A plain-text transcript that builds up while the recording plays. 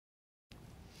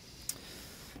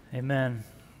Amen.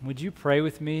 Would you pray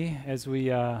with me as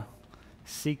we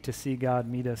seek to see God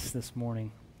meet us this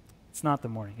morning? It's not the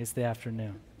morning, it's the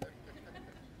afternoon.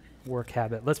 Work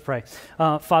habit. Let's pray.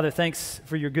 Father, thanks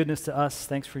for your goodness to us.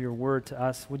 Thanks for your word to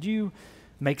us. Would you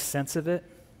make sense of it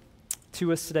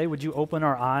to us today? Would you open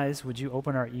our eyes? Would you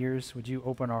open our ears? Would you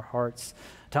open our hearts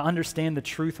to understand the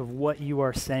truth of what you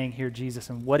are saying here, Jesus,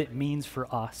 and what it means for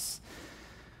us,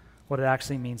 what it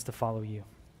actually means to follow you?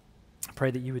 I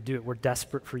pray that you would do it. We're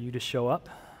desperate for you to show up.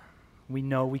 We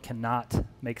know we cannot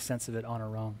make sense of it on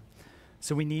our own.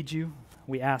 So we need you.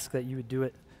 We ask that you would do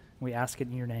it. We ask it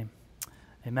in your name.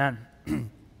 Amen.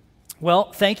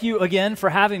 Well, thank you again for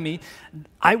having me.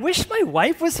 I wish my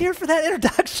wife was here for that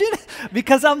introduction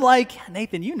because I'm like,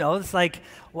 Nathan, you know, it's like,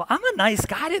 well, I'm a nice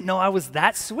guy. I didn't know I was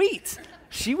that sweet.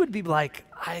 She would be like,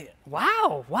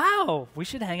 wow, we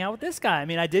should hang out with this guy. I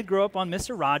mean, I did grow up on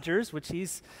Mr. Rogers, which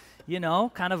he's, you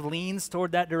know, kind of leans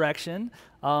toward that direction.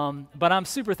 But I'm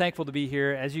super thankful to be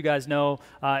here. As you guys know,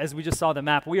 as we just saw the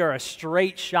map, we are a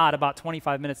straight shot about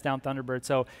 25 minutes down Thunderbird.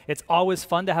 So it's always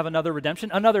fun to have another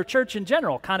Redemption, another church in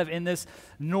general, kind of in this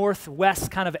northwest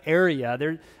kind of area.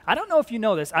 I don't know if you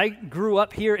know this. I grew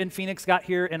up here in Phoenix, got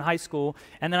here in high school,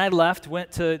 and then I left,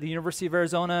 went to the University of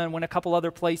Arizona and went a couple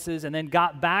other places, and then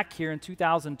got back here in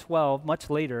 2012, much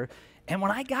later. And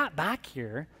when I got back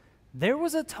here, there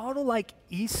was a total like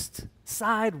east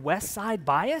side, west side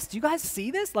bias. Do you guys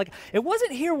see this? Like, it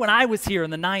wasn't here when I was here in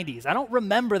the 90s. I don't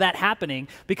remember that happening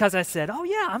because I said, oh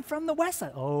yeah, I'm from the west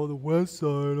side. Oh, the west side,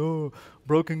 oh,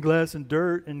 broken glass and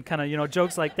dirt and kind of, you know,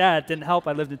 jokes like that. Didn't help.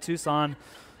 I lived in Tucson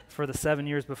for the 7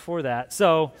 years before that.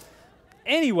 So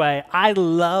anyway, I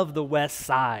love the west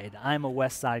side. I'm a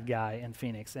west side guy in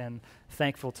Phoenix and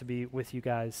thankful to be with you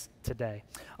guys today.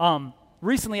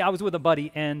 Recently, I was with a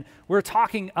buddy, and we're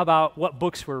talking about what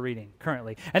books we're reading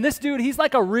currently. And this dude, he's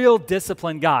like a real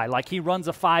disciplined guy. Like, he runs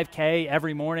a 5K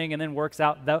every morning and then works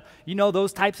out. You know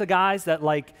those types of guys that,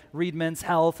 like, read Men's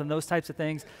Health and those types of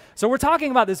things? So we're talking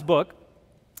about this book,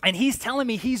 and he's telling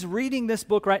me he's reading this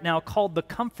book right now called The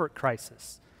Comfort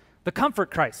Crisis. The Comfort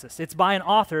Crisis. It's by an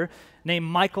author named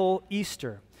Michael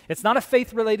Easter. It's not a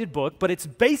faith-related book, but it's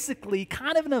basically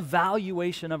kind of an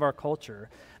evaluation of our culture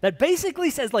that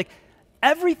basically says, like,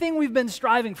 everything we've been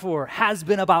striving for has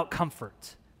been about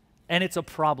comfort, and it's a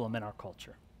problem in our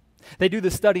culture. They do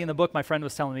this study in the book, my friend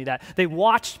was telling me that. They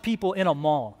watched people in a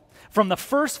mall from the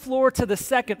first floor to the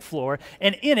second floor,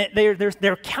 and in it,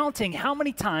 they're counting how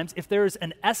many times, if there's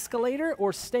an escalator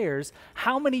or stairs,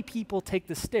 how many people take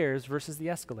the stairs versus the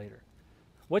escalator.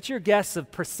 What's your guess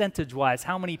of percentage-wise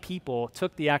how many people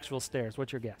took the actual stairs?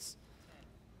 What's your guess?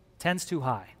 10's too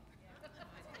high.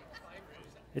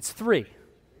 It's 3%.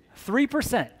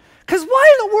 Because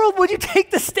why in the world would you take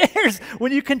the stairs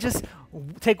when you can just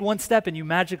take one step and you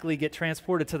magically get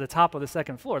transported to the top of the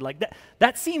second floor? Like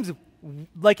that seems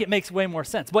like it makes way more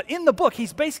sense. But in the book,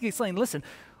 he's basically saying, listen,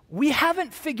 we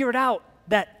haven't figured out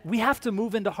that we have to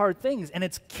move into hard things, and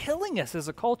it's killing us as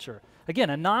a culture. Again,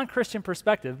 a non-Christian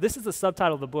perspective. This is the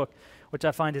subtitle of the book, which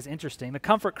I find is interesting. The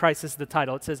Comfort Crisis is the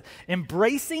title. It says,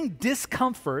 Embracing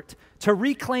Discomfort to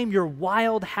Reclaim Your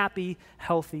Wild, Happy,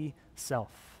 Healthy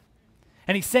Self.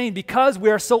 And he's saying because we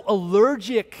are so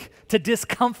allergic to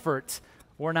discomfort,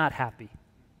 we're not happy.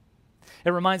 It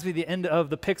reminds me of the end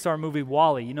of the Pixar movie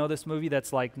WALL-E. You know this movie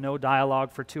that's like no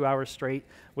dialogue for 2 hours straight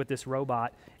with this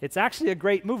robot? It's actually a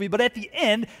great movie, but at the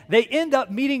end, they end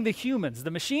up meeting the humans.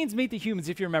 The machines meet the humans,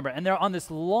 if you remember, and they've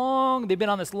been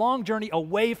on this long journey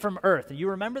away from Earth.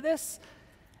 You remember this?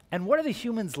 And what are the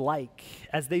humans like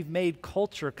as they've made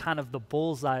culture kind of the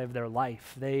bullseye of their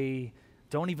life? They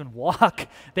don't even walk.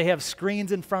 They have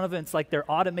screens in front of them. It's like they're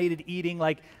automated eating.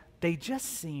 Like, they just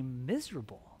seem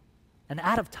miserable and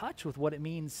out of touch with what it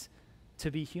means to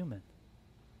be human.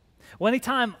 Well,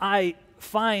 anytime I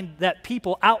find that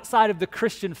people outside of the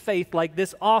Christian faith, like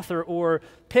this author or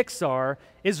Pixar,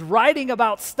 is writing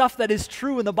about stuff that is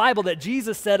true in the Bible that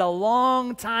Jesus said a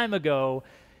long time ago,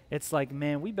 it's like,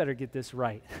 man, we better get this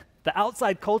right. The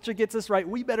outside culture gets this right.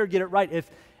 We better get it right.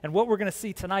 And what we're going to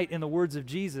see tonight in the words of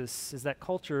Jesus is that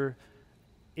culture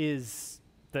is,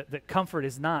 that comfort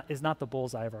is not the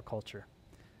bullseye of our culture.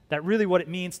 That really what it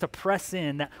means to press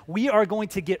in, that we are going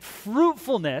to get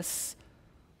fruitfulness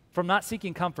from not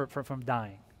seeking comfort, from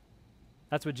dying.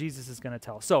 That's what Jesus is going to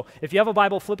tell. So if you have a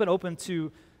Bible, flip it open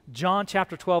to John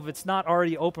chapter 12. If it's not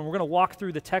already open, we're going to walk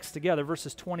through the text together,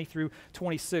 verses 20 through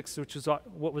 26, which is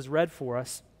what was read for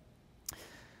us.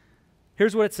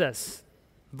 Here's what it says,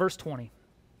 verse 20.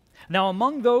 Now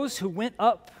among those who went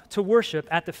up to worship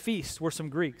at the feast were some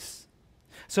Greeks.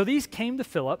 So these came to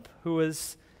Philip, who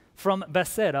was from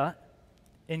Bethsaida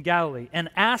in Galilee and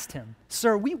asked him,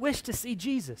 "Sir, we wish to see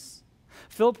Jesus."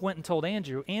 Philip went and told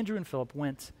Andrew. Andrew and Philip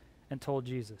went and told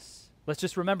Jesus. Let's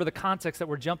just remember the context that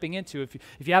we're jumping into.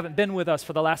 If you haven't been with us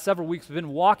for the last several weeks, we've been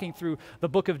walking through the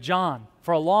book of John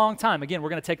for a long time. Again, we're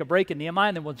going to take a break in Nehemiah,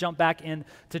 and then we'll jump back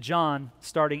into John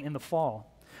starting in the fall.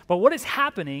 But what is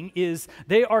happening is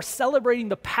they are celebrating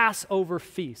the Passover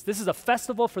feast. This is a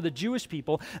festival for the Jewish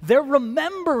people. They're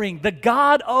remembering the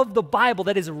God of the Bible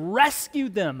that has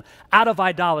rescued them out of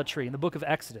idolatry in the book of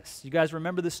Exodus. You guys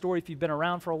remember this story if you've been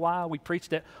around for a while? We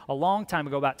preached it a long time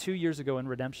ago, about 2 years ago in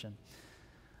Redemption.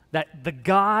 That the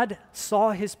God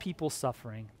saw his people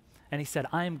suffering, and he said,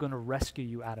 I am going to rescue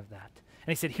you out of that. And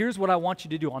he said, here's what I want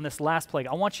you to do on this last plague.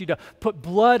 I want you to put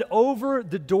blood over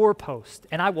the doorpost,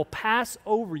 and I will pass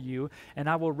over you, and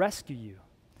I will rescue you.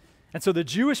 And so the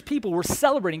Jewish people were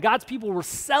celebrating, God's people were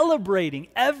celebrating.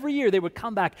 Every year they would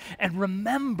come back and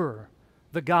remember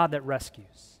the God that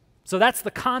rescues. So that's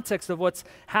the context of what's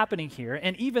happening here.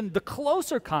 And even the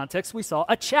closer context we saw,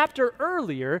 a chapter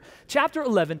earlier, chapter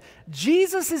 11,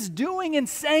 Jesus is doing and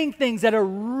saying things that are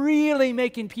really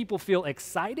making people feel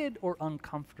excited or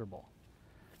uncomfortable.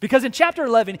 Because in chapter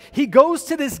 11, he goes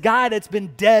to this guy that's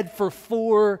been dead for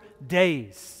 4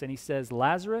 days. And he says,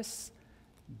 Lazarus,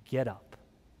 get up.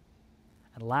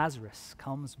 And Lazarus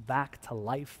comes back to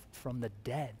life from the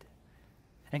dead.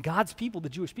 And God's people, the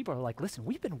Jewish people, are like, listen,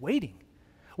 we've been waiting.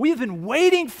 We have been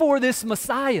waiting for this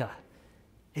Messiah.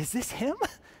 Is this him?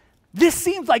 This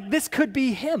seems like this could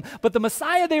be him. But the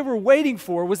Messiah they were waiting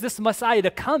for was this Messiah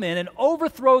to come in and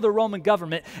overthrow the Roman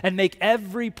government and make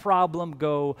every problem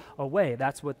go away.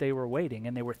 That's what they were waiting.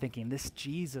 And they were thinking, this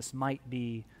Jesus might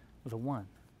be the one.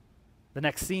 The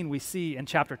next scene we see in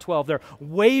chapter 12, they're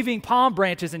waving palm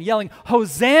branches and yelling,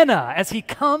 Hosanna, as he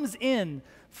comes in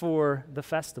for the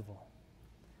festival.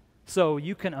 So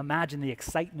you can imagine the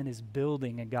excitement is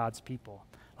building in God's people.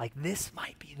 Like, this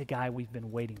might be the guy we've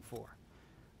been waiting for.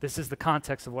 This is the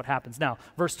context of what happens. Now,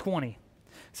 verse 20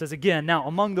 says again, now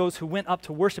among those who went up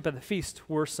to worship at the feast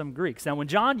were some Greeks. Now, when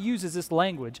John uses this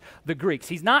language, the Greeks,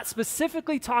 he's not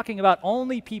specifically talking about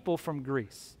only people from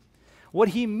Greece. What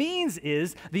he means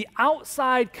is the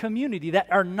outside community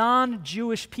that are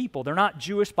non-Jewish people. They're not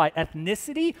Jewish by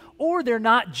ethnicity, or they're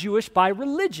not Jewish by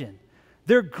religion.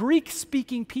 They're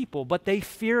Greek-speaking people, but they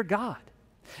fear God.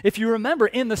 If you remember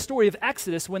in the story of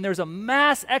Exodus, when there's a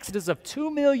mass exodus of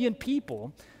 2 million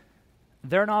people,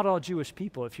 they're not all Jewish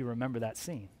people, if you remember that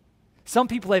scene. Some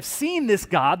people have seen this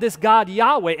God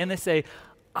Yahweh, and they say,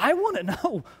 I want to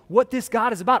know what this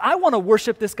God is about. I want to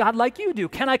worship this God like you do.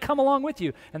 Can I come along with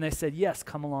you? And they said, yes,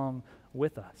 come along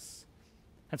with us.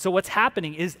 And so what's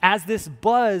happening is as this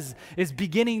buzz is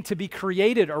beginning to be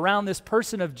created around this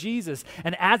person of Jesus,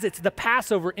 and as it's the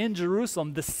Passover in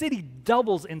Jerusalem, the city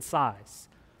doubles in size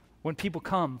when people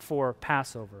come for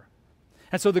Passover.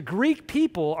 And so the Greek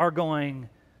people are going,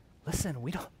 listen,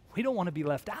 we don't want to be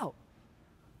left out.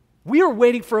 We are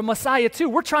waiting for a Messiah too.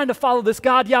 We're trying to follow this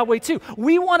God Yahweh too.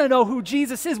 We want to know who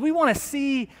Jesus is. We want to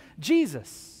see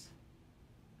Jesus.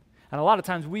 And a lot of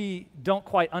times we don't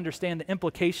quite understand the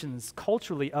implications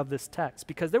culturally of this text,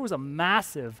 because there was a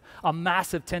massive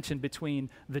tension between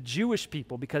the Jewish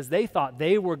people, because they thought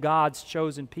they were God's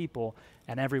chosen people,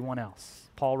 and everyone else.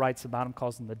 Paul writes about them,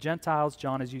 calls them the Gentiles.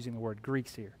 John is using the word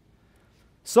Greeks here.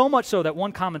 So much so that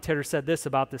one commentator said this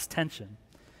about this tension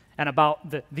and about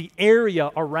the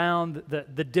area around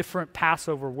the different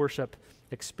Passover worship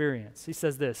experience. He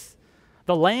says this,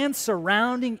 the lands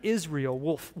surrounding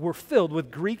Israel were filled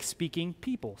with Greek-speaking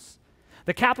peoples.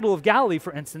 The capital of Galilee,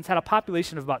 for instance, had a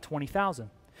population of about 20,000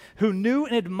 who knew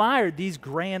and admired these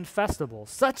grand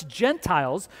festivals. Such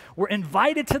Gentiles were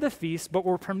invited to the feast, but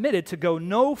were permitted to go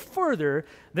no further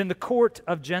than the court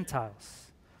of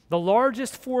Gentiles, the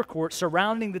largest forecourt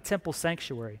surrounding the temple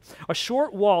sanctuary. A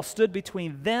short wall stood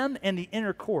between them and the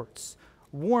inner courts,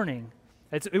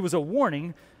 it was a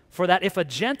warning for that if a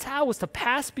Gentile was to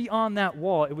pass beyond that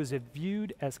wall, it was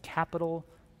viewed as capital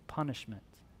punishment.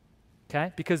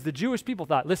 Okay? Because the Jewish people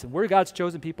thought, listen, we're God's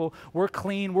chosen people, we're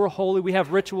clean, we're holy, we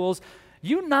have rituals.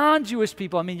 You non-Jewish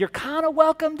people, I mean, you're kind of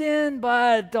welcomed in,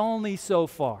 but only so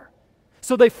far.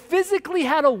 So they physically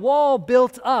had a wall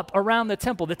built up around the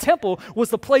temple. The temple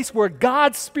was the place where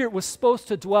God's Spirit was supposed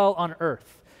to dwell on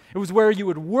earth. It was where you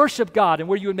would worship God and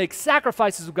where you would make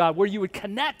sacrifices with God, where you would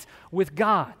connect with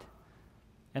God.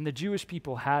 And the Jewish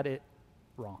people had it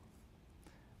wrong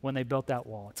when they built that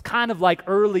wall. It's kind of like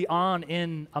early on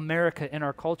in America, in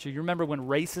our culture. You remember when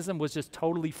racism was just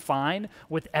totally fine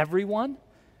with everyone?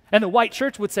 And the white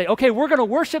church would say, okay, we're going to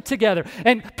worship together.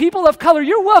 And people of color,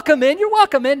 you're welcome in.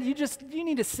 You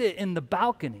need to sit in the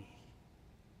balcony.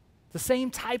 The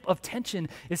same type of tension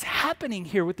is happening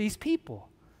here with these people.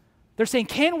 They're saying,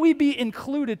 can we be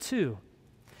included too?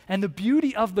 And the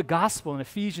beauty of the gospel in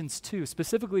Ephesians 2,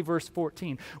 specifically verse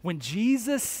 14, when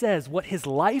Jesus says what his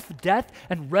life, death,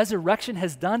 and resurrection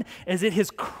has done is it has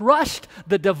crushed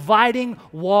the dividing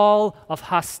wall of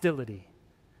hostility.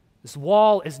 This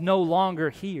wall is no longer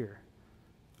here.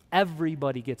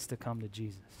 Everybody gets to come to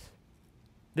Jesus.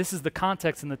 This is the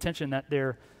context and the tension that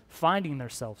they're finding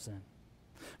themselves in.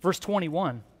 Verse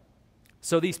 21,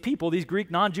 so these people, these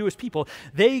Greek non-Jewish people,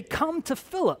 they come to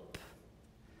Philip.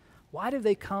 Why do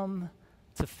they come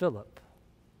to Philip?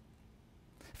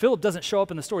 Philip doesn't show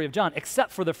up in the story of John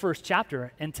except for the first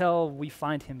chapter until we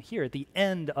find him here at the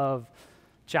end of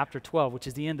chapter 12, which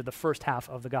is the end of the first half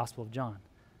of the Gospel of John.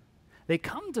 They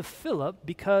come to Philip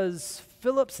because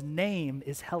Philip's name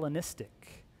is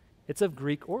Hellenistic. It's of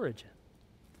Greek origin.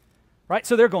 Right?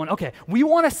 So they're going, okay, we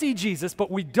want to see Jesus, but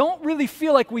we don't really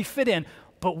feel like we fit in,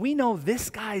 but we know this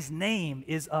guy's name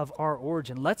is of our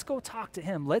origin. Let's go talk to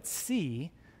him. Let's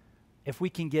see if we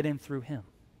can get in through him.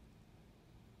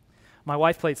 My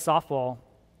wife played softball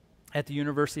at the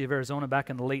University of Arizona back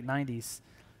in the late 90s,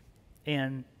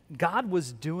 and God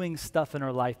was doing stuff in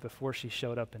her life before she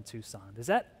showed up in Tucson. Does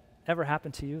that ever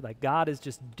happen to you? Like God is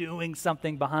just doing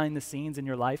something behind the scenes in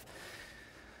your life?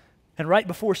 And right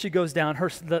before she goes down,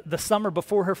 the summer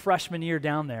before her freshman year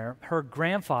down there, her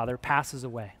grandfather passes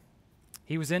away.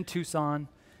 He was in Tucson.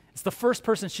 It's the first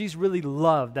person she's really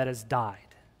loved that has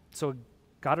died. So it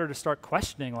got her to start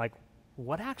questioning, like,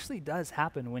 what actually does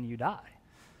happen when you die?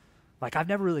 Like, I've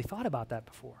never really thought about that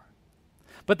before.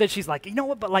 But then she's like, you know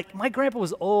what, but like my grandpa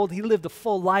was old. He lived a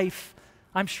full life.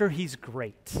 I'm sure he's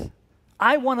great.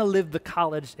 I want to live the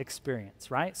college experience,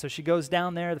 right? So she goes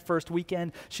down there the first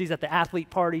weekend. She's at the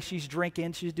athlete party. She's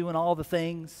drinking. She's doing all the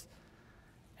things.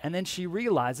 And then she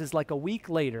realizes like a week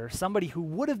later, somebody who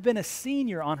would have been a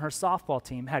senior on her softball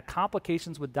team had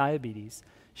complications with diabetes.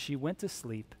 She went to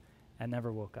sleep and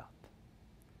never woke up.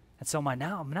 And so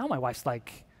now my wife's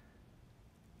like,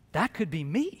 that could be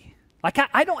me. Like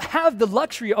I don't have the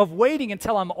luxury of waiting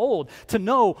until I'm old to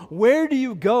know where do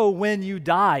you go when you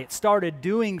die. It started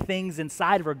doing things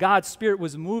inside of her. God's Spirit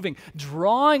was moving,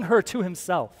 drawing her to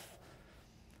himself.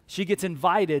 She gets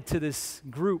invited to this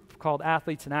group called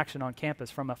Athletes in Action on campus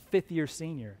from a fifth-year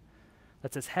senior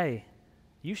that says, hey,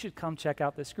 you should come check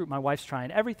out this group. My wife's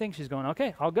trying everything. She's going,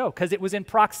 okay, I'll go, because it was in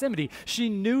proximity. She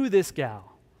knew this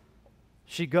gal.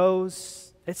 She goes.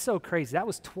 It's so crazy. That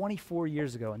was 24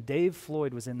 years ago, and Dave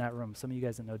Floyd was in that room. Some of you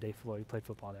guys that know Dave Floyd, he played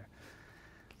football there.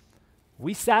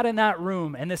 We sat in that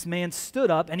room, and this man stood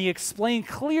up, and he explained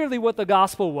clearly what the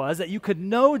gospel was, that you could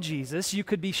know Jesus, you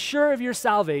could be sure of your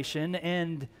salvation,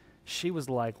 and she was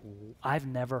like, I've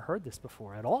never heard this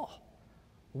before at all.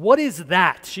 What is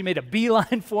that? She made a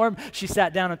beeline for him. She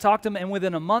sat down and talked to him, and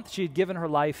within a month, she had given her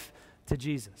life to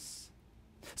Jesus.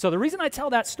 So the reason I tell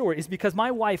that story is because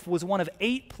my wife was one of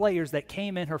 8 players that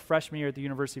came in her freshman year at the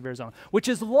University of Arizona, which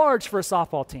is large for a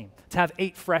softball team to have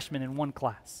 8 freshmen in one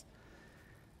class.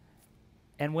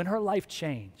 And when her life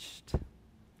changed,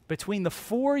 between the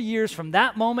 4 years from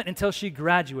that moment until she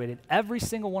graduated, every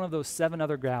single one of those 7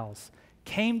 other gals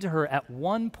came to her at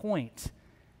one point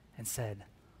and said,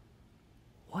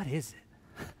 what is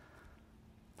it?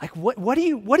 Like, what do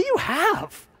you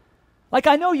have? Like,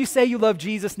 I know you say you love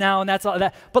Jesus now and that's all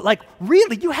that, but like,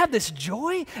 really, you have this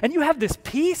joy and you have this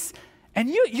peace and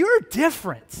you're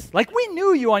different. Like, we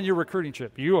knew you on your recruiting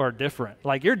trip. You are different.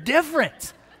 Like, you're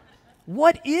different.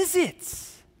 What is it?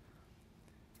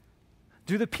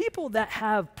 Do the people that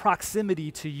have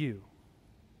proximity to you,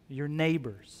 your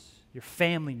neighbors, your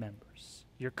family members,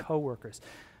 your coworkers,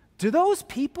 do those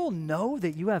people know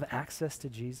that you have access to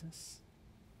Jesus?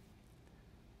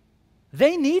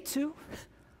 They need to.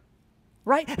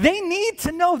 Right? They need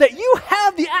to know that you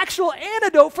have the actual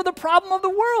antidote for the problem of the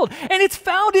world, and it's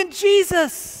found in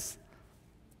Jesus.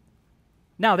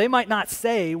 Now, they might not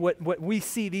say what we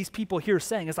see these people here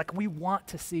saying. It's like, we want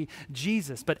to see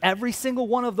Jesus. But every single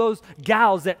one of those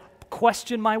gals that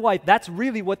questioned my wife, that's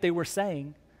really what they were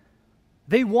saying.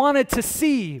 They wanted to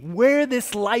see where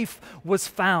this life was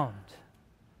found.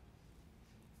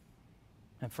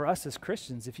 And for us as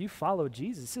Christians, if you follow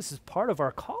Jesus, this is part of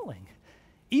our calling.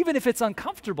 Even if it's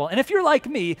uncomfortable. And if you're like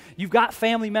me, you've got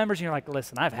family members and you're like,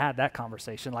 listen, I've had that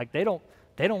conversation. Like they don't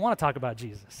want to talk about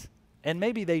Jesus. And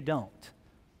maybe they don't.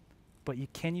 But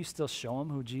can you still show them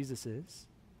who Jesus is?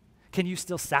 Can you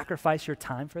still sacrifice your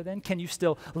time for them? Can you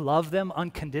still love them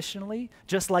unconditionally,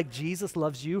 just like Jesus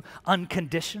loves you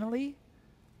unconditionally?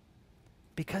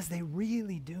 Because they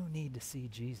really do need to see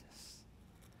Jesus.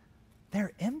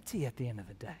 They're empty at the end of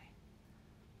the day.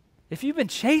 If you've been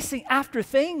chasing after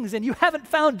things and you haven't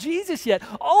found Jesus yet,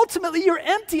 ultimately you're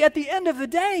empty at the end of the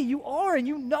day. You are, and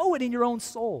you know it in your own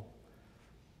soul.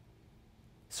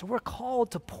 So we're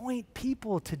called to point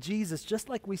people to Jesus, just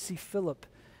like we see Philip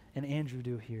and Andrew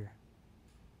do here.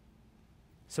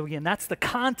 So again, that's the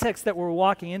context that we're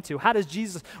walking into. How does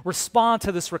Jesus respond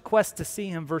to this request to see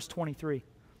him? Verse 23.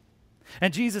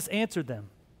 And Jesus answered them,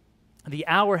 "The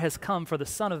hour has come for the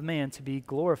Son of Man to be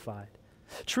glorified.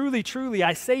 Truly, truly,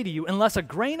 I say to you, unless a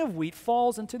grain of wheat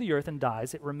falls into the earth and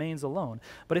dies, it remains alone.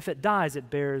 But if it dies, it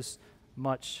bears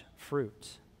much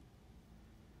fruit."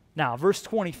 Now, verse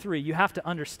 23, you have to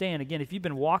understand, again, if you've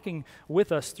been walking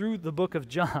with us through the book of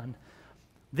John,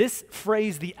 this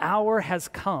phrase, "the hour has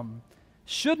come,"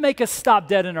 should make us stop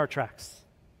dead in our tracks.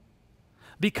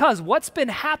 Because what's been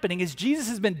happening is Jesus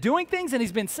has been doing things and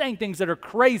he's been saying things that are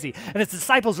crazy. And his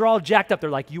disciples are all jacked up.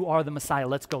 They're like, "You are the Messiah.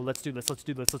 Let's go. Let's do this. Let's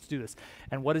do this. Let's do this."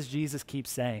 And what does Jesus keep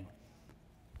saying?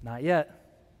 "Not yet.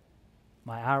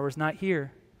 My hour's not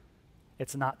here.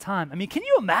 It's not time." I mean, can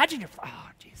you imagine oh,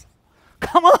 Jesus.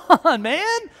 Come on,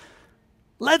 man.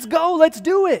 Let's go. Let's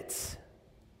do it.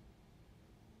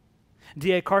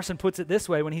 D.A. Carson puts it this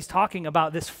way when he's talking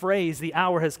about this phrase, "the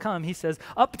hour has come." He says,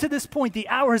 up to this point, the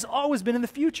hour has always been in the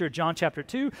future. John chapter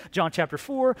 2, John chapter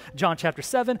 4, John chapter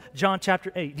 7, John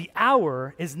chapter 8. The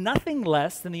hour is nothing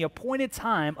less than the appointed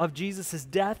time of Jesus'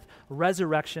 death,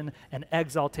 resurrection, and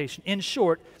exaltation. In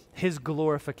short, his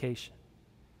glorification.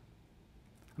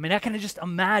 I mean, I can just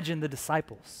imagine the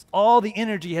disciples. All the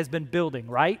energy has been building,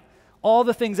 right? All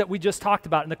the things that we just talked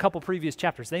about in the couple previous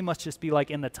chapters, they must just be like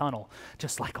in the tunnel,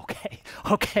 just like,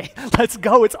 okay, let's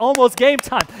go. It's almost game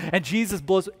time. And Jesus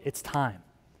blows, it's time.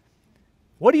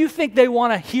 What do you think they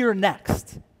want to hear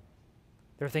next?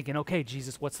 They're thinking, "Okay,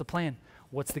 Jesus, what's the plan?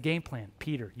 What's the game plan?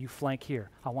 Peter, you flank here.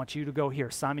 I want you to go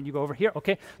here. Simon, you go over here."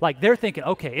 Okay, like they're thinking,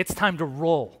 "Okay, it's time to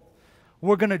roll.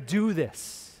 We're going to do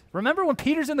this." Remember when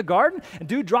Peter's in the garden and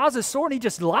dude draws his sword and he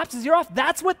just lops his ear off?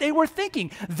 That's what they were thinking.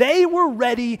 They were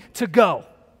ready to go.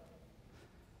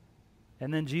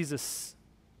 And then Jesus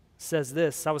says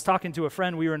this. I was talking to a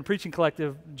friend. We were in a preaching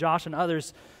collective, Josh and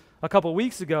others, a couple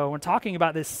weeks ago. We're talking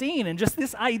about this scene and just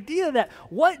this idea that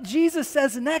what Jesus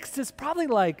says next is probably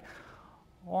like,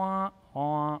 wah,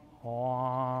 wah,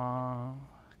 wah.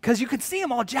 Because you can see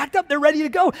them all jacked up. They're ready to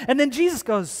go. And then Jesus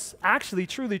goes, "Actually,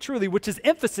 truly, truly," which is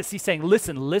emphasis. He's saying,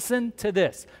 listen to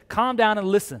this. Calm down and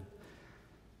listen.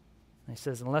 And he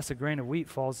says, "Unless a grain of wheat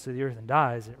falls to the earth and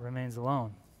dies, it remains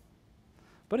alone.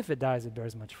 But if it dies, it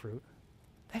bears much fruit."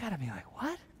 They got to be like,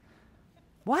 "What?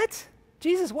 What?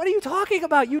 Jesus, what are you talking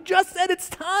about? You just said it's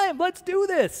time. Let's do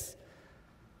this."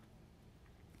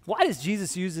 Why does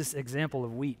Jesus use this example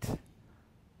of wheat?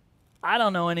 I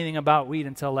don't know anything about wheat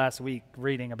until last week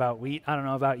reading about wheat. I don't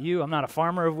know about you. I'm not a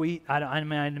farmer of wheat. I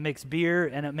mean, it makes beer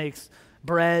and it makes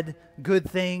bread, good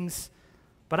things.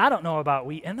 But I don't know about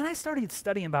wheat. And then I started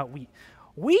studying about wheat.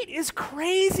 Wheat is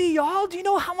crazy, y'all. Do you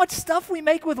know how much stuff we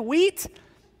make with wheat?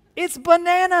 It's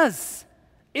bananas.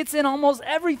 It's in almost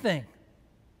everything.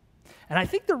 And I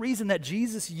think the reason that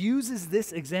Jesus uses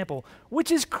this example,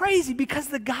 which is crazy because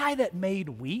the guy that made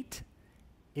wheat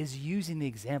is using the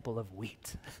example of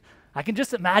wheat. I can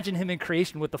just imagine him in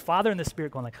creation with the Father and the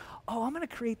Spirit going like, "Oh, I'm going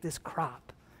to create this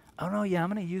crop. Oh, no, yeah, I'm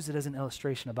going to use it as an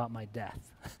illustration about my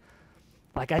death."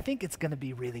 Like, I think it's going to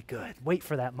be really good. Wait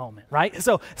for that moment, right?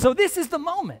 So this is the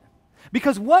moment.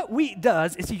 Because what wheat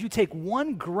does is you take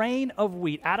one grain of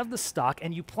wheat out of the stalk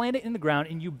and you plant it in the ground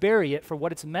and you bury it for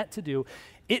what it's meant to do.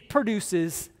 It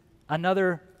produces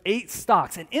another 8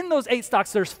 stalks. And in those 8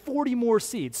 stalks, there's 40 more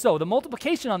seeds. So the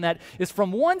multiplication on that is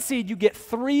from one seed, you get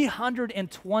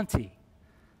 320.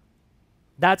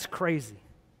 That's crazy.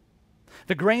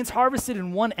 The grain's harvested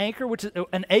in an acre,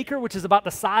 which is about the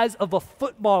size of a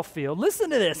football field. Listen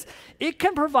to this. It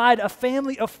can provide a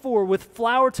family of 4 with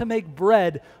flour to make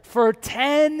bread for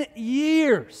 10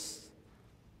 years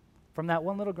from that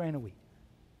one little grain of wheat.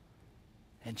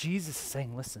 And Jesus is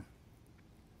saying, listen,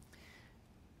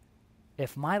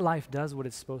 if my life does what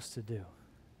it's supposed to do,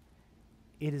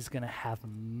 it is going to have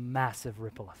massive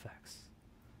ripple effects.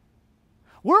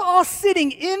 We're all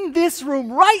sitting in this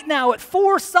room right now at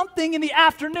 4-something in the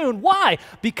afternoon. Why?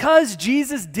 Because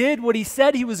Jesus did what he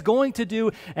said he was going to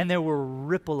do, and there were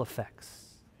ripple effects.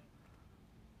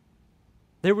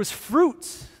 There was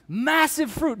fruit,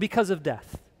 massive fruit because of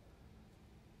death.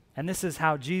 And this is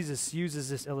how Jesus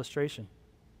uses this illustration.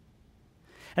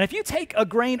 And if you take a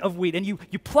grain of wheat and you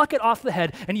pluck it off the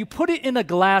head and you put it in a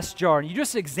glass jar and you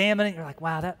just examine it, you're like,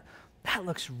 wow, that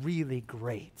looks really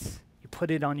great. You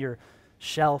put it on your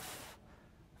shelf.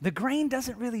 The grain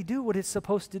doesn't really do what it's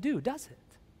supposed to do, does it?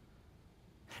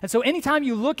 And so anytime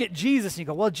you look at Jesus and you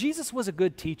go, well, Jesus was a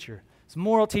good teacher. He's a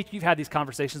moral teacher. You've had these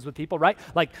conversations with people, right?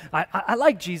 Like, I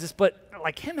like Jesus, but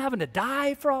like him having to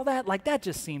die for all that, like that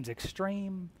just seems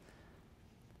extreme.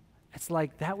 It's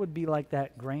like that would be like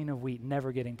that grain of wheat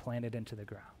never getting planted into the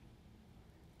ground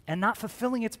and not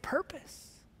fulfilling its purpose.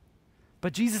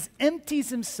 But Jesus empties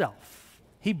himself.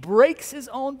 He breaks his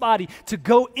own body to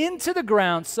go into the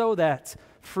ground so that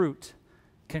fruit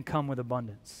can come with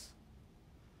abundance.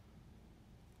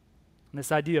 And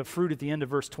this idea of fruit at the end of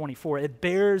verse 24, it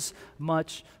bears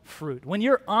much fruit. When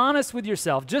you're honest with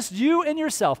yourself, just you and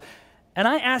yourself, and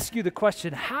I ask you the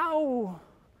question, how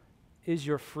is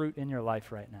your fruit in your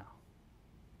life right now?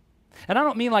 And I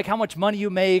don't mean like how much money you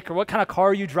make or what kind of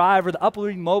car you drive or the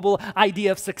upwardly mobile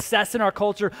idea of success in our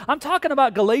culture. I'm talking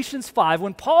about Galatians 5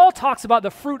 when Paul talks about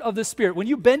the fruit of the Spirit. When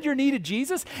you bend your knee to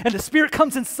Jesus and the Spirit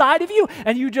comes inside of you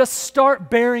and you just start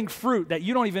bearing fruit that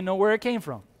you don't even know where it came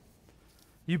from.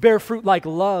 You bear fruit like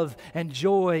love and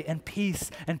joy and peace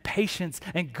and patience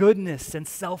and goodness and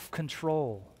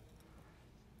self-control.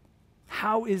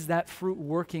 How is that fruit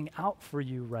working out for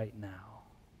you right now?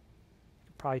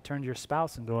 You probably turn to your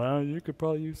spouse and go, oh, you could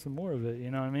probably use some more of it, you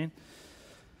know what I mean?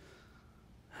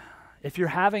 If you're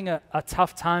having a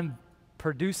tough time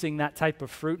producing that type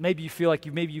of fruit, maybe you feel like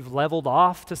you've leveled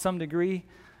off to some degree,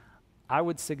 I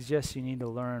would suggest you need to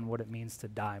learn what it means to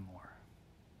die more.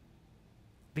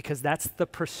 Because that's the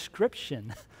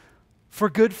prescription for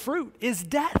good fruit, is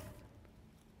death.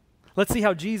 Let's see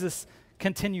how Jesus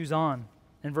continues on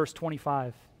in verse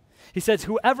 25. He says,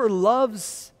 whoever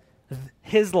loves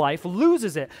his life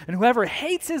loses it, and whoever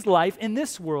hates his life in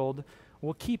this world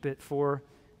will keep it for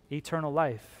eternal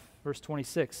life. Verse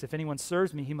 26, if anyone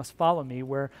serves me, he must follow me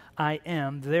where I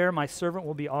am. There my servant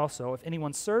will be also. If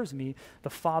anyone serves me, the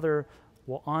Father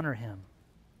will honor him.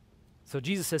 So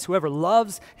Jesus says, whoever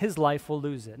loves his life will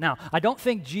lose it. Now, I don't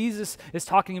think Jesus is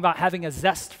talking about having a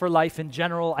zest for life in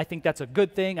general. I think that's a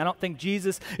good thing. I don't think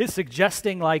Jesus is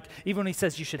suggesting, like, even when he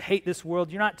says you should hate this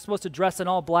world, you're not supposed to dress in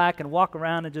all black and walk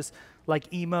around and just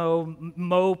like emo,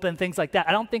 mope and things like that.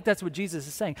 I don't think that's what Jesus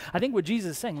is saying. I think what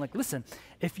Jesus is saying, like, listen,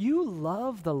 if you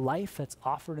love the life that's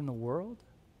offered in the world,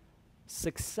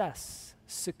 success,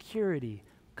 security,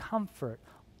 comfort,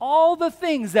 all the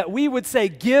things that we would say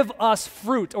give us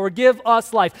fruit or give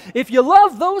us life. If you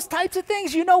love those types of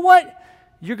things, you know what?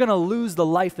 You're going to lose the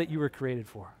life that you were created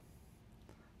for.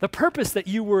 The purpose that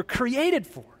you were created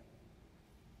for.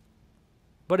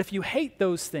 But if you hate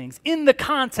those things in the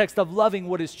context of loving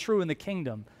what is true in the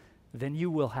kingdom, then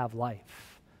you will have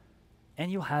life.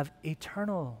 And you'll have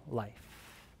eternal life.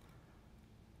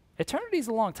 Eternity is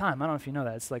a long time. I don't know if you know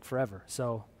that. It's like forever.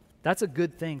 So that's a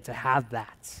good thing to have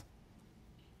that.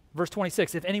 Verse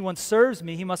 26, if anyone serves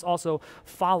me, he must also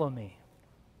follow me.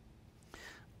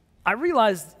 I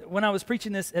realized when I was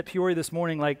preaching this at Peoria this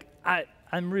morning, like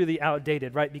I'm really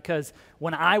outdated, right? Because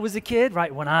when I was a kid,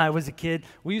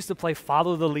 we used to play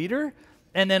follow the leader,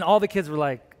 and then all the kids were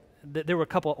like, there were a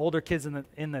couple of older kids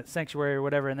in the sanctuary or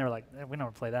whatever, and they were like, we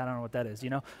don't play that, I don't know what that is, you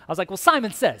know? I was like, well,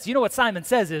 Simon Says. You know what Simon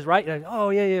Says is, right? Like, oh,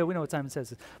 yeah, we know what Simon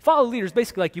Says is. Follow the leader is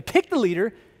basically like you pick the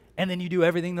leader, and then you do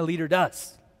everything the leader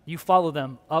does. You follow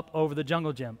them up over the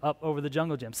jungle gym, up over the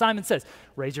jungle gym. Simon Says,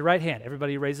 raise your right hand.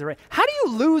 Everybody raise their right. How do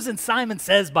you lose in Simon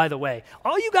Says, by the way?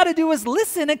 All you got to do is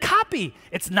listen and copy.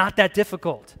 It's not that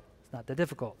difficult. It's not that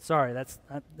difficult. Sorry, that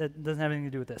doesn't have anything to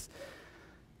do with this.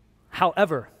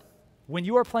 However, when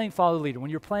you are playing Follow the Leader, when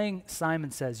you're playing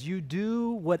Simon Says, you do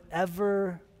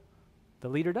whatever the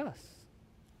leader does.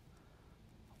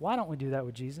 Why don't we do that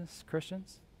with Jesus,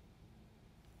 Christians?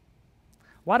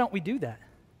 Why don't we do that?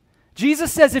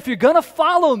 Jesus says, if you're going to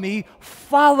follow me,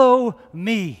 follow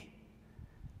me.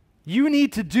 You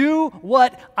need to do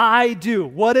what I do.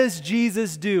 What does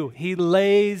Jesus do? He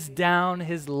lays down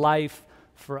his life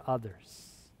for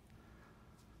others.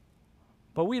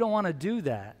 But we don't want to do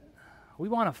that. We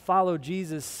want to follow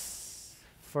Jesus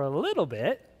for a little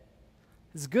bit,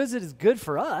 as good as it is good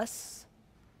for us.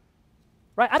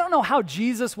 Right? I don't know how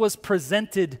Jesus was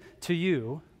presented to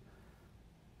you.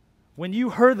 When you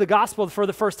heard the gospel for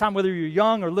the first time, whether you're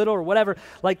young or little or whatever,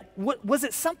 like, was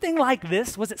it something like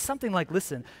this? Was it something like,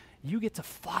 listen, you get to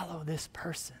follow this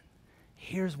person.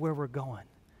 Here's where we're going.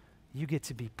 You get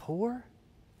to be poor.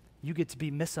 You get to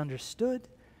be misunderstood.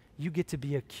 You get to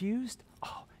be accused.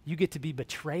 Oh, you get to be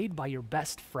betrayed by your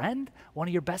best friend. One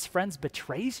of your best friends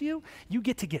betrays you. You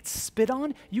get to get spit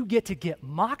on. You get to get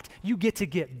mocked. You get to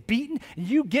get beaten.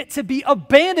 You get to be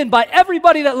abandoned by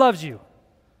everybody that loves you.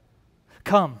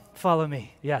 Come, follow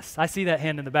me. Yes, I see that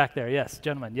hand in the back there. Yes,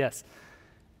 gentlemen, yes.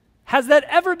 Has that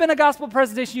ever been a gospel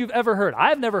presentation you've ever heard?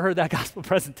 I've never heard that gospel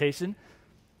presentation.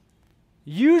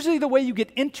 Usually the way you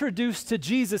get introduced to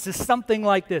Jesus is something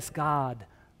like this: God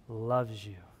loves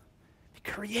you. He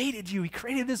created you. He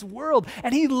created this world,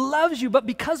 and he loves you. But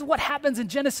because of what happens in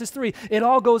Genesis 3, it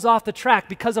all goes off the track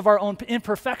because of our own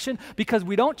imperfection, because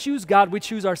we don't choose God, we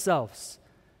choose ourselves.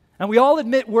 And we all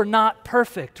admit we're not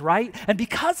perfect, right? And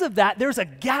because of that, there's a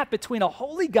gap between a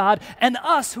holy God and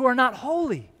us who are not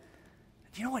holy.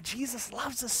 You know what? Jesus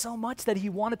loves us so much that he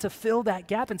wanted to fill that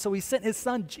gap, and so he sent his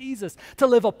son Jesus to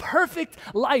live a perfect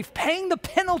life, paying the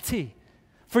penalty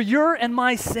for your and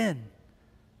my sin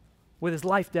with his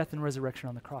life, death, and resurrection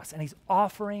on the cross. And he's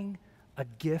offering a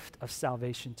gift of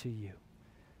salvation to you.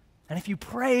 And if you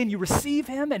pray and you receive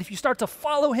him, and if you start to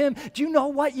follow him, do you know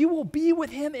what? You will be with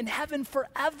him in heaven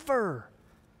forever.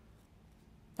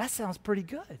 That sounds pretty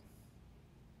good.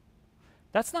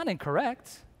 That's not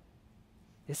incorrect.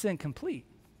 It's incomplete.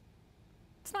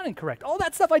 It's not incorrect. All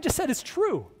that stuff I just said is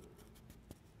true.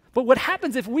 But what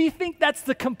happens if we think that's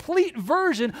the complete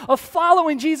version of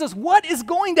following Jesus? What is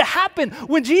going to happen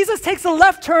when Jesus takes a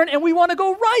left turn and we want to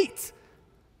go right?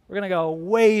 We're going to go,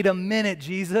 wait a minute,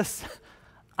 Jesus.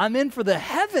 I'm in for the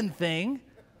heaven thing,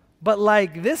 but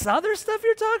like this other stuff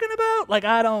you're talking about, like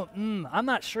I'm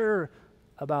not sure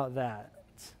about that.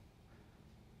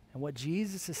 And what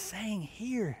Jesus is saying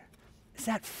here is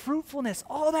that fruitfulness,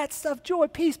 all that stuff, joy,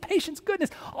 peace, patience,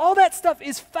 goodness, all that stuff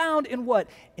is found in what?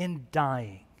 In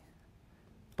dying.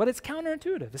 But it's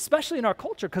counterintuitive, especially in our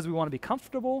culture, because we want to be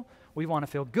comfortable, we want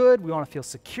to feel good, we want to feel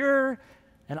secure,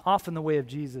 and often the way of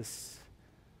Jesus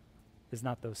is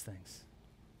not those things.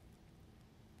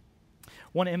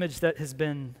 One image that has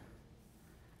been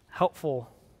helpful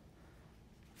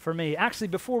for me, actually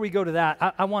before we go to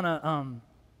that, I want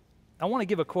to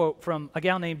give a quote from a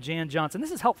gal named Jan Johnson.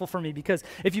 This is helpful for me because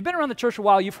if you've been around the church a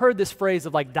while, you've heard this phrase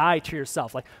of like die to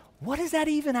yourself. Like, what does that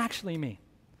even actually mean?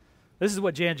 This is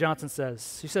what Jan Johnson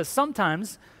says. She says,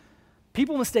 sometimes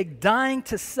people mistake dying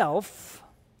to self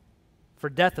for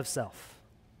death of self.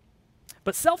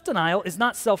 But self-denial is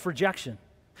not self-rejection.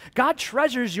 God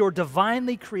treasures your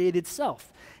divinely created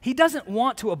self. He doesn't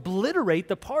want to obliterate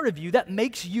the part of you that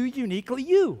makes you uniquely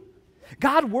you.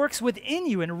 God works within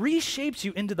you and reshapes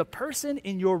you into the person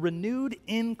in your renewed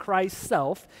in Christ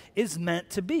self is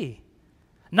meant to be.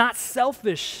 Not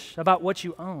selfish about what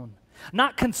you own.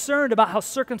 Not concerned about how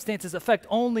circumstances affect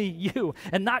only you.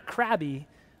 And not crabby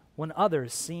when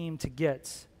others seem to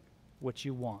get what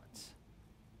you want.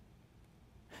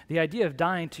 The idea of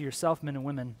dying to yourself, men and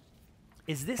women,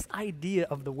 is this idea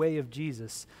of the way of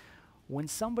Jesus when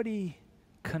somebody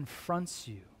confronts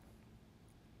you.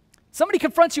 Somebody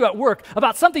confronts you at work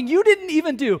about something you didn't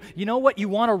even do. You know what you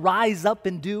want to rise up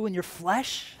and do in your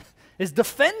flesh? Is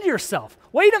defend yourself.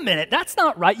 Wait a minute, that's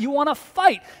not right. You want to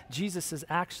fight. Jesus says,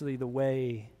 actually, the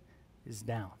way is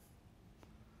down.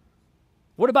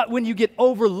 What about when you get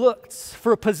overlooked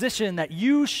for a position that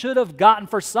you should have gotten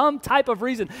for some type of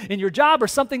reason in your job or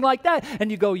something like that, and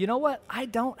you go, you know what? I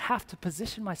don't have to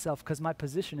position myself because my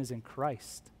position is in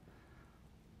Christ.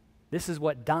 This is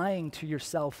what dying to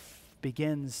yourself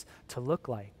begins to look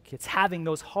like. It's having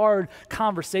those hard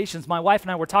conversations. My wife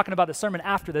and I were talking about the sermon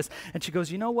after this, and she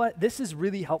goes, you know what? This is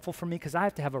really helpful for me because I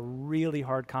have to have a really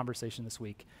hard conversation this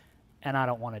week, and I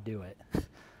don't want to do it.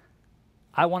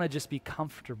 I want to just be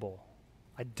comfortable.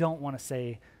 I don't want to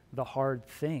say the hard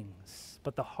things,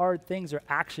 but the hard things are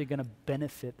actually going to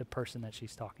benefit the person that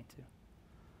she's talking to.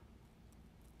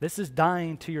 This is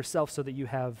dying to yourself so that you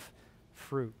have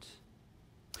fruit.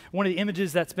 One of the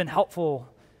images that's been helpful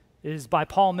is by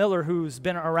Paul Miller, who's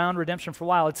been around redemption for a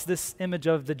while. It's this image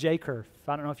of the J-curve.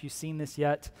 I don't know if you've seen this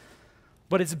yet,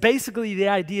 but it's basically the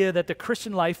idea that the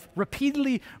Christian life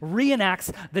repeatedly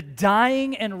reenacts the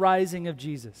dying and rising of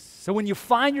Jesus. So when you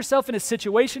find yourself in a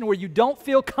situation where you don't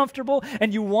feel comfortable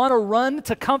and you want to run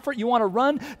to comfort, you want to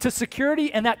run to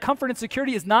security, and that comfort and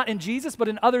security is not in Jesus but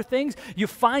in other things, you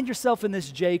find yourself in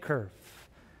this J-curve.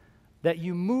 That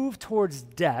you move towards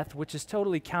death, which is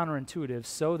totally counterintuitive,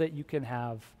 so that you can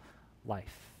have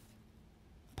life.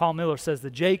 Paul Miller says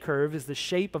the J-curve is the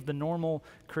shape of the normal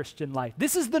Christian life.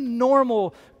 This is the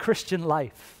normal Christian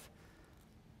life.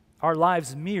 Our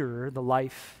lives mirror the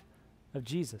life of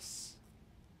Jesus.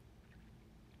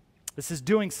 This is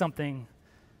doing something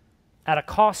at a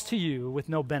cost to you with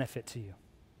no benefit to you.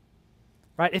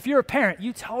 Right? If you're a parent,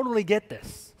 you totally get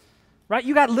this. Right?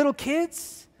 You got little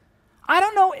kids. I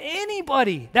don't know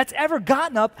anybody that's ever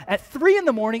gotten up at 3 in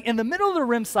the morning in the middle of the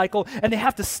REM cycle and they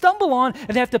have to stumble on and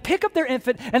they have to pick up their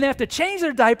infant and they have to change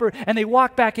their diaper and they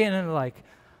walk back in and they're like,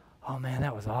 oh man,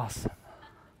 that was awesome.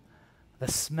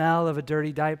 The smell of a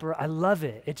dirty diaper, I love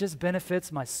it. It just benefits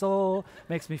my soul,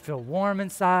 makes me feel warm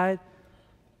inside.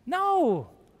 No,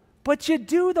 But you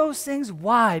do those things,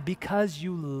 why? Because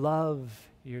you love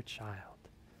your child.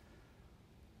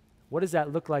 What does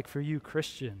that look like for you,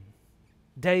 Christian?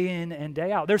 Day in and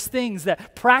day out. There's things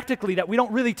that practically that we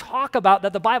don't really talk about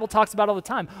that the Bible talks about all the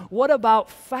time. What about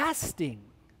fasting?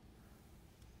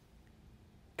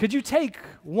 Could you take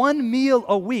one meal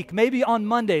a week, maybe on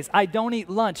Mondays? I don't eat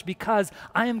lunch because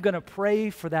I am going to pray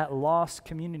for that lost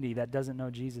community that doesn't know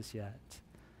Jesus yet.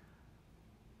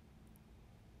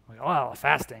 Like, well,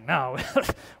 fasting, no,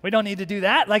 we don't need to do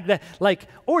that.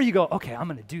 Or you go, okay, I'm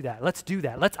going to do that. Let's do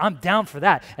that. I'm down for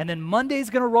that. And then Monday's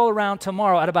going to roll around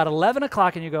tomorrow at about 11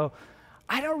 o'clock, and you go,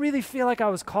 I don't really feel like I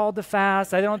was called to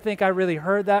fast. I don't think I really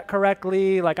heard that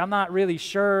correctly. I'm not really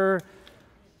sure.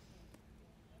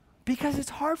 Because it's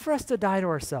hard for us to die to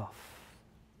ourselves.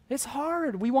 It's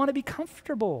hard. We want to be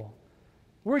comfortable.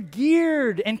 We're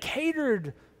geared and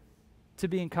catered to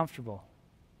being comfortable.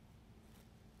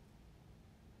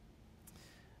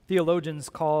 Theologians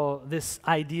call this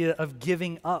idea of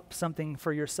giving up something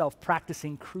for yourself,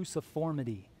 practicing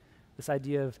cruciformity, this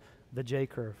idea of the J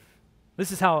curve.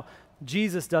 This is how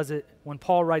Jesus does it when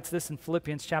Paul writes this in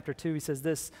Philippians chapter 2. He says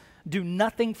this, do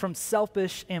nothing from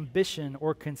selfish ambition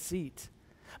or conceit,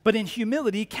 but in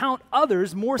humility count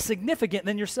others more significant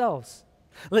than yourselves.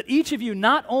 Let each of you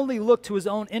not only look to his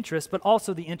own interest, but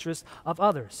also the interest of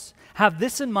others. Have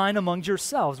this in mind among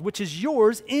yourselves, which is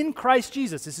yours in Christ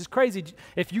Jesus. This is crazy.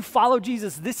 If you follow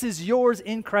Jesus, this is yours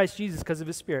in Christ Jesus because of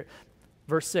his Spirit.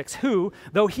 Verse 6, who,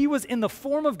 though he was in the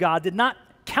form of God, did not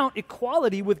count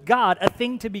equality with God a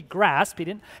thing to be grasped. He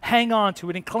didn't hang on to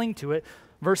it and cling to it.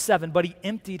 Verse 7, but he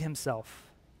emptied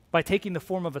himself by taking the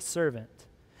form of a servant.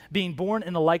 Being born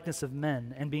in the likeness of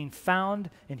men and being found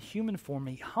in human form,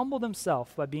 he humbled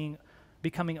himself by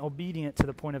becoming obedient to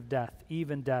the point of death,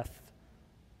 even death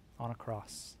on a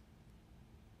cross.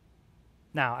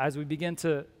 Now, as we begin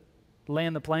to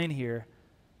land the plane here,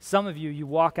 some of you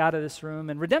walk out of this room,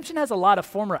 and Redemption has a lot of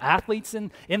former athletes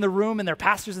in the room, and their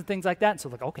pastors and things like that, and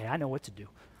so okay, I know what to do.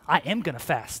 I am going to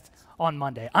fast on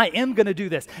Monday. I am going to do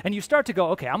this. And you start to go,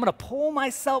 okay, I'm going to pull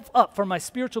myself up from my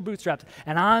spiritual bootstraps,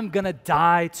 and I'm going to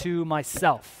die to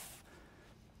myself.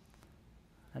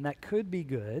 And that could be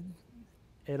good.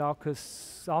 It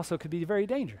also could be very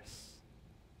dangerous.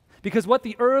 Because what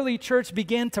the early church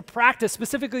began to practice,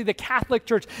 specifically the Catholic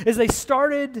Church, is they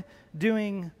started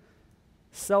doing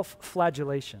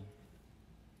self-flagellation.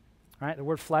 Right? The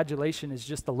word flagellation is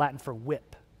just the Latin for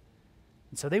whip.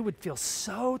 And so they would feel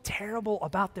so terrible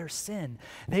about their sin,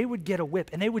 they would get a whip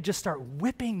and they would just start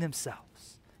whipping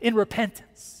themselves in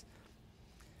repentance.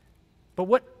 But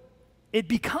what it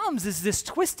becomes is this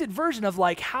twisted version of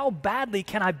how badly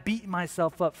can I beat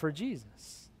myself up for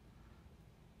Jesus?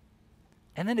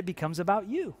 And then it becomes about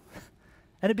you.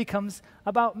 And it becomes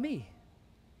about me.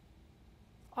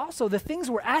 Also, the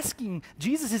things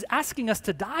Jesus is asking us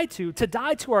to die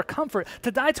to our comfort,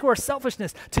 to die to our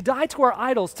selfishness, to die to our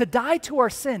idols, to die to our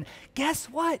sin. Guess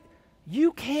what?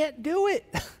 You can't do it.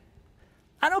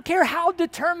 I don't care how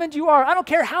determined you are. I don't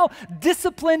care how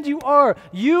disciplined you are.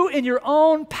 You in your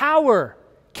own power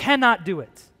cannot do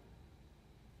it.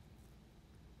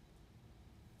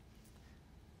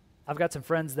 I've got some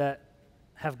friends that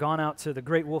have gone out to the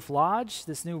Great Wolf Lodge,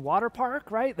 this new water park,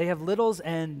 right? They have littles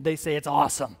and they say it's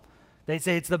awesome. They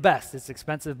say it's the best. It's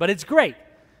expensive, but it's great.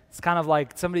 It's kind of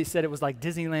like, somebody said it was like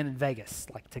Disneyland and Vegas,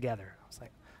 together. I was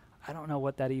like, I don't know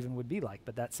what that even would be like,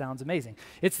 but that sounds amazing.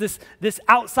 It's this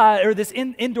outside, or this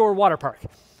indoor water park.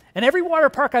 And every water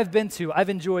park I've been to, I've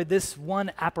enjoyed this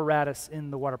one apparatus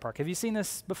in the water park. Have you seen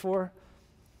this before?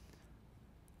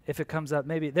 If it comes up,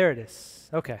 maybe, there it is.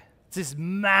 Okay. It's this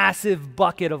massive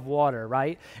bucket of water,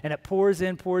 right? And it pours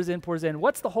in, pours in, pours in.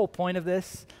 What's the whole point of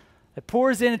this? It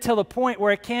pours in until the point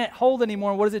where it can't hold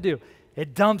anymore. And what does it do?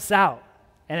 It dumps out.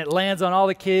 And it lands on all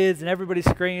the kids, and everybody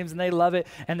screams, and they love it.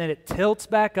 And then it tilts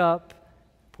back up,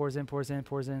 pours in, pours in,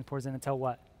 pours in, pours in, until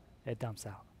what? It dumps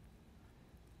out.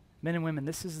 Men and women,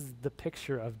 this is the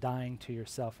picture of dying to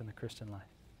yourself in the Christian life.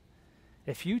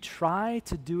 If you try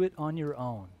to do it on your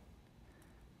own,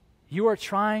 you are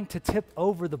trying to tip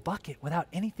over the bucket without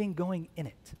anything going in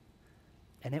it,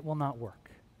 and it will not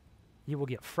work. You will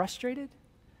get frustrated.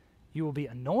 You will be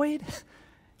annoyed.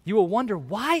 You will wonder,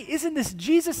 why isn't this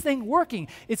Jesus thing working?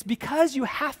 It's because you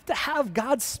have to have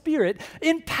God's Spirit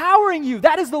empowering you.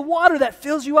 That is the water that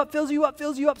fills you up, fills you up,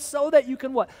 fills you up, so that you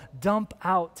can what? Dump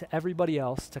out to everybody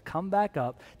else, to come back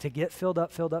up, to get filled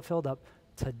up, filled up, filled up,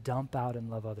 to dump out and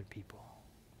love other people.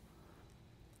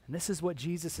 And this is what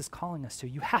Jesus is calling us to.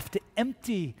 You have to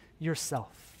empty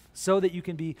yourself so that you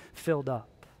can be filled up.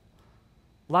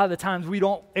 A lot of the times we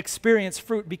don't experience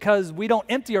fruit because we don't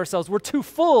empty ourselves. We're too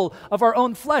full of our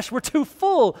own flesh. We're too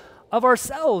full of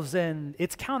ourselves. And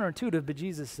it's counterintuitive, but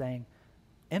Jesus is saying,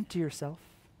 empty yourself.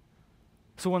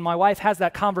 So when my wife has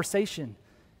that conversation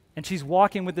and she's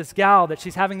walking with this gal that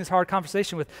she's having this hard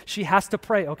conversation with, she has to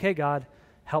pray, okay, God,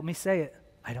 help me say it.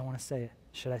 I don't want to say it.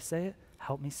 Should I say it?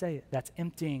 Help me say it. That's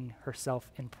emptying herself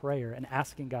in prayer and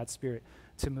asking God's Spirit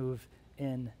to move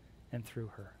in and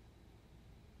through her.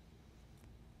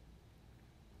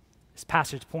 This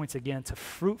passage points again to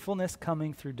fruitfulness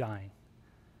coming through dying.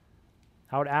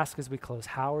 I would ask as we close,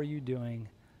 how are you doing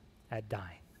at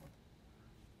dying?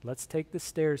 Let's take the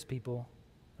stairs, people.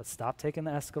 Let's stop taking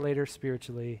the escalator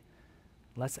spiritually.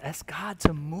 Let's ask God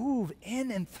to move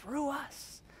in and through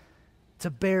us to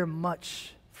bear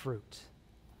much fruit.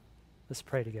 Let's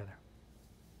pray together.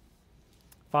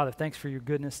 Father, thanks for your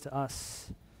goodness to us.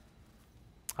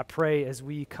 I pray as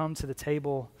we come to the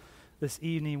table this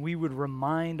evening, we would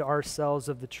remind ourselves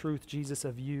of the truth, Jesus,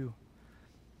 of you.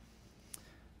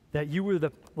 That you were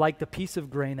like the piece of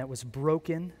grain that was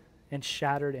broken and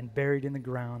shattered and buried in the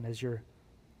ground as your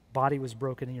body was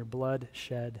broken and your blood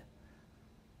shed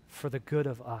for the good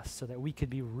of us, so that we could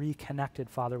be reconnected,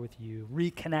 Father, with you,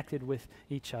 reconnected with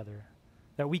each other,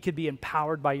 that we could be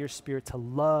empowered by your Spirit to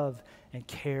love and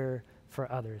care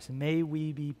for others. May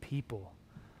we be people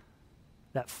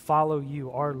that follow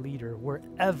you, our leader,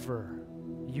 wherever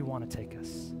you want to take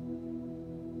us.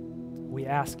 We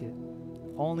ask it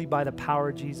only by the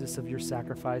power, Jesus, of your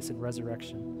sacrifice and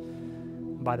resurrection,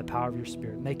 and by the power of your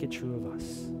Spirit. Make it true of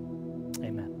us.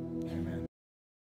 Amen.